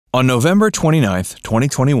On November 29,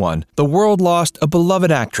 2021, the world lost a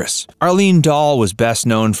beloved actress. Arlene Dahl was best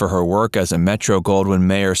known for her work as a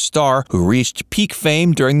Metro-Goldwyn-Mayer star who reached peak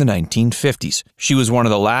fame during the 1950s. She was one of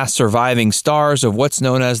the last surviving stars of what's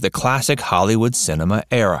known as the classic Hollywood cinema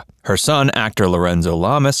era. Her son, actor Lorenzo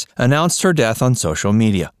Lamas, announced her death on social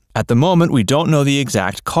media. At the moment, we don't know the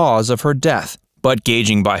exact cause of her death. But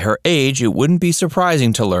gauging by her age, it wouldn't be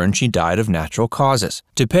surprising to learn she died of natural causes.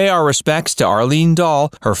 To pay our respects to Arlene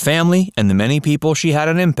Dahl, her family, and the many people she had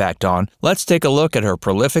an impact on, let's take a look at her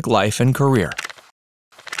prolific life and career.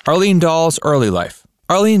 Arlene Dahl's early life.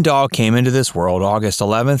 Arlene Dahl came into this world August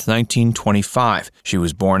 11, 1925. She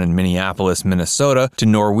was born in Minneapolis, Minnesota, to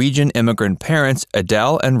Norwegian immigrant parents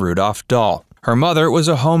Adele and Rudolph Dahl. Her mother was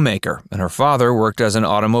a homemaker, and her father worked as an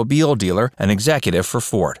automobile dealer and executive for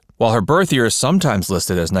Ford. While her birth year is sometimes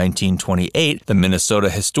listed as 1928, the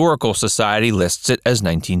Minnesota Historical Society lists it as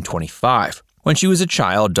 1925. When she was a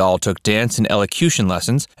child, Dahl took dance and elocution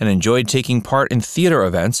lessons and enjoyed taking part in theater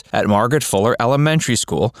events at Margaret Fuller Elementary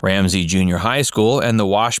School, Ramsey Junior High School, and the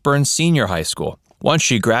Washburn Senior High School. Once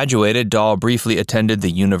she graduated, Dahl briefly attended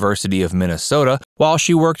the University of Minnesota while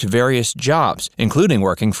she worked various jobs, including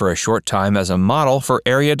working for a short time as a model for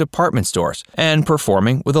area department stores and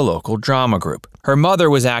performing with a local drama group. Her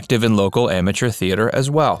mother was active in local amateur theater as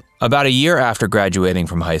well. About a year after graduating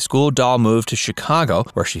from high school, Dahl moved to Chicago,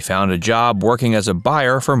 where she found a job working as a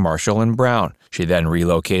buyer for Marshall & Brown. She then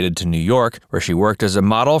relocated to New York, where she worked as a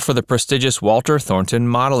model for the prestigious Walter Thornton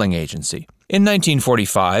Modeling Agency. In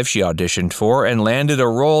 1945, she auditioned for and landed a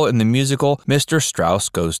role in the musical Mr. Strauss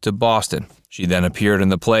Goes to Boston. She then appeared in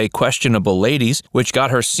the play Questionable Ladies, which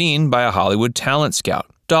got her seen by a Hollywood talent scout.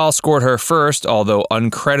 Dahl scored her first, although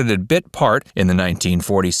uncredited bit part in the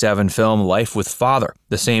 1947 film Life with Father.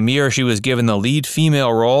 The same year, she was given the lead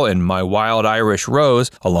female role in My Wild Irish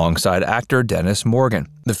Rose alongside actor Dennis Morgan.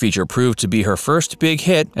 The feature proved to be her first big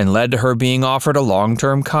hit and led to her being offered a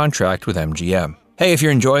long-term contract with MGM. Hey, if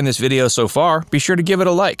you're enjoying this video so far, be sure to give it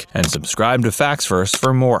a like and subscribe to Facts First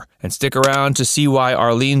for more. And stick around to see why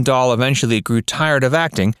Arlene Dahl eventually grew tired of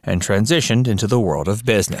acting and transitioned into the world of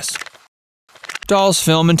business. Dahl's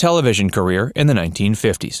film and television career in the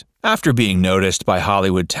 1950s. After being noticed by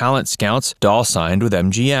Hollywood talent scouts, Dahl signed with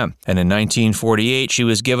MGM, and in 1948 she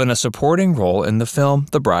was given a supporting role in the film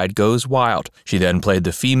The Bride Goes Wild. She then played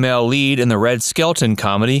the female lead in the Red Skelton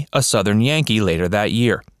comedy A Southern Yankee later that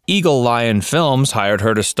year. Eagle Lion Films hired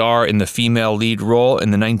her to star in the female lead role in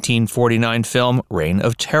the 1949 film Reign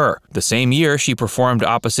of Terror. The same year, she performed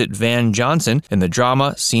opposite Van Johnson in the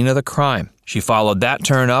drama Scene of the Crime. She followed that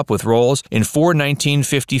turn up with roles in 4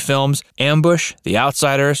 1950 films, Ambush, The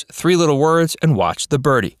Outsiders, Three Little Words, and Watch the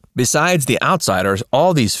Birdie. Besides The Outsiders,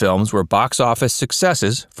 all these films were box office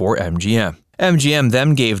successes for MGM. MGM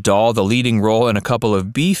then gave Dahl the leading role in a couple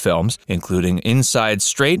of B films, including Inside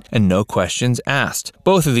Straight and No Questions Asked.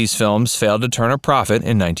 Both of these films failed to turn a profit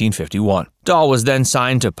in 1951. Dahl was then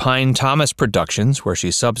signed to Pine Thomas Productions, where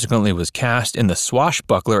she subsequently was cast in the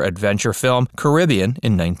swashbuckler adventure film Caribbean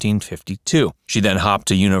in 1952. She then hopped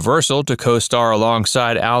to Universal to co-star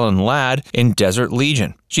alongside Alan Ladd in Desert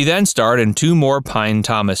Legion. She then starred in 2 more Pine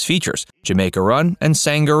Thomas features, Jamaica Run and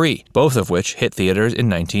Sangaree, both of which hit theaters in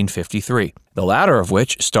 1953. The latter of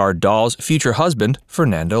which starred Dahl's future husband,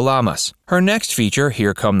 Fernando Lamas. Her next feature,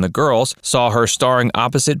 Here Come the Girls, saw her starring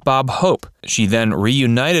opposite Bob Hope. She then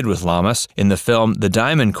reunited with Lamas in the film The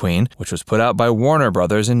Diamond Queen, which was put out by Warner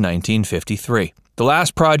Brothers in 1953. The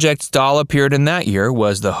last project Dahl appeared in that year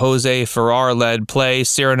was the Jose Ferrer-led play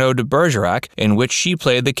Cyrano de Bergerac, in which she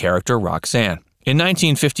played the character Roxanne. In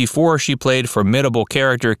 1954, she played formidable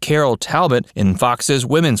character Carol Talbot in Fox's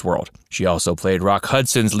Women's World. She also played Rock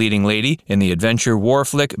Hudson's leading lady in the adventure war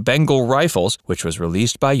flick Bengal Rifles, which was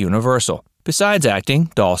released by Universal. Besides acting,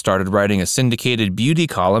 Dahl started writing a syndicated beauty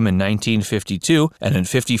column in 1952, and in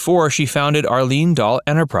 1954 she founded Arlene Dahl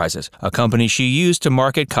Enterprises, a company she used to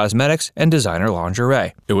market cosmetics and designer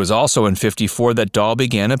lingerie. It was also in 1954 that Dahl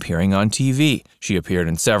began appearing on TV. She appeared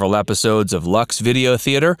in several episodes of Lux Video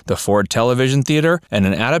Theater, the Ford Television Theater, and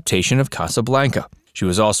an adaptation of Casablanca. She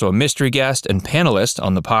was also a mystery guest and panelist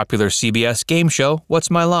on the popular CBS game show What's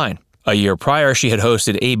My Line? A year prior, she had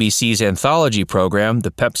hosted ABC's anthology program, The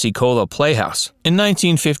Pepsi-Cola Playhouse. In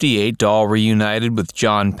 1958, Dahl reunited with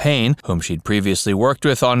John Payne, whom she'd previously worked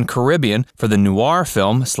with on Caribbean, for the noir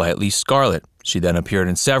film Slightly Scarlet. She then appeared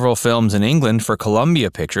in several films in England for Columbia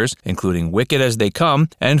Pictures, including Wicked as They Come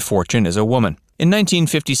and Fortune is a Woman. In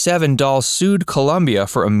 1957, Dahl sued Columbia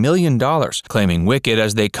for $1 million, claiming Wicked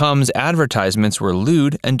as They Come's advertisements were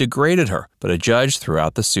lewd and degraded her, but a judge threw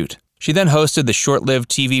out the suit. She then hosted the short-lived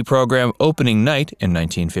TV program Opening Night in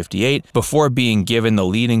 1958 before being given the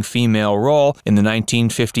leading female role in the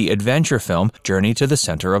 1950 adventure film Journey to the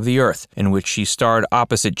Center of the Earth, in which she starred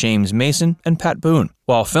opposite James Mason and Pat Boone.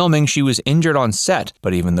 While filming, she was injured on set,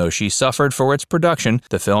 but even though she suffered for its production,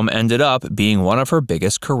 the film ended up being one of her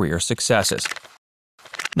biggest career successes.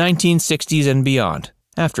 1960s and beyond.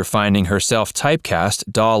 After finding herself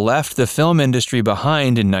typecast, Dahl left the film industry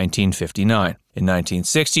behind in 1959. In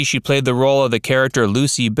 1960, she played the role of the character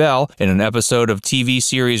Lucy Bell in an episode of TV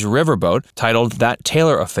series Riverboat titled That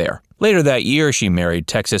Taylor Affair. Later that year, she married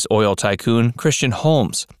Texas oil tycoon Christian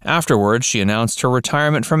Holmes. Afterwards, she announced her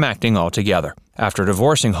retirement from acting altogether. After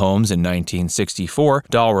divorcing Holmes in 1964,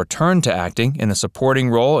 Dahl returned to acting in a supporting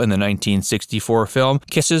role in the 1964 film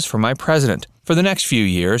Kisses from My President. For the next few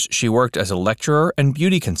years, she worked as a lecturer and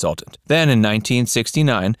beauty consultant. Then in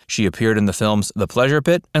 1969, she appeared in the films The Pleasure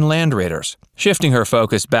Pit and Land Raiders. Shifting her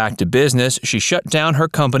focus back to business, she shut down her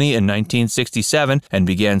company in 1967 and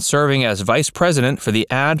began serving as vice president for the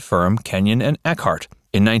ad firm Kenyon & Eckhart.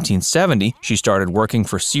 In 1970, she started working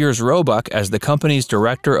for Sears Roebuck as the company's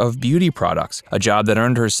director of beauty products, a job that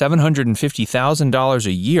earned her $750,000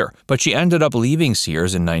 a year, but she ended up leaving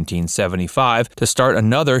Sears in 1975 to start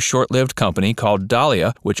another short-lived company called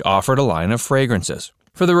Dahlia, which offered a line of fragrances.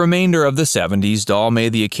 For the remainder of the 70s, Dahl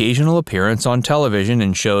made the occasional appearance on television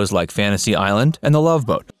in shows like Fantasy Island and The Love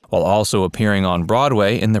Boat, while also appearing on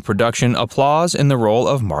Broadway in the production Applause in the role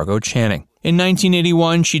of Margot Channing. In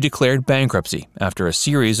 1981, she declared bankruptcy after a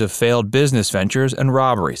series of failed business ventures and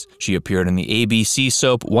robberies. She appeared in the ABC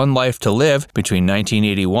soap One Life to Live between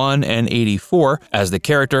 1981 and 84 as the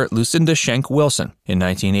character Lucinda Schenck Wilson. In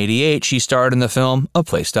 1988, she starred in the film A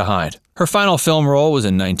Place to Hide. Her final film role was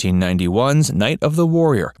in 1991's Night of the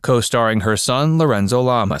Warrior, co-starring her son Lorenzo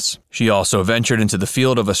Lamas. She also ventured into the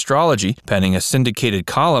field of astrology, penning a syndicated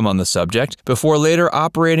column on the subject, before later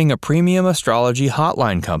operating a premium astrology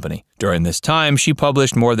hotline company. During this time, she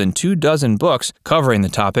published more than 24 books covering the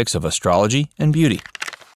topics of astrology and beauty.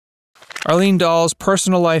 Arlene Dahl's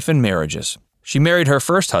personal life and marriages. She married her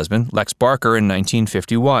first husband, Lex Barker, in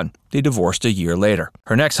 1951. They divorced a year later.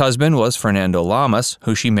 Her next husband was Fernando Lamas,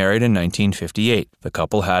 who she married in 1958. The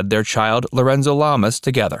couple had their child, Lorenzo Lamas,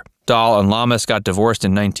 together. Dahl and Lamas got divorced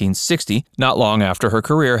in 1960, not long after her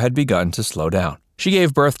career had begun to slow down. She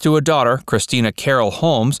gave birth to a daughter, Christina Carol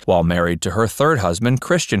Holmes, while married to her third husband,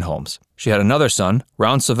 Christian Holmes. She had another son,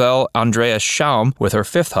 Roncesvalles Andreas Schaum, with her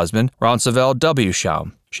fifth husband, Roncesvalles W.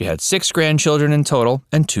 Schaum. She had 6 grandchildren in total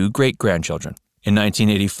and 2 great-grandchildren. In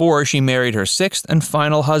 1984, she married her sixth and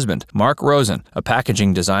final husband, Mark Rosen, a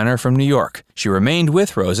packaging designer from New York. She remained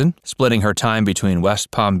with Rosen, splitting her time between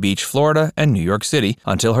West Palm Beach, Florida, and New York City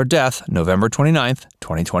until her death, November 29,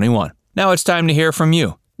 2021. Now it's time to hear from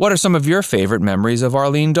you. What are some of your favorite memories of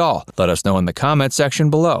Arlene Dahl? Let us know in the comment section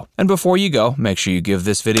below. And before you go, make sure you give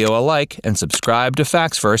this video a like and subscribe to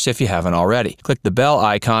Facts First if you haven't already. Click the bell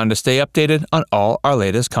icon to stay updated on all our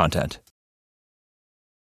latest content.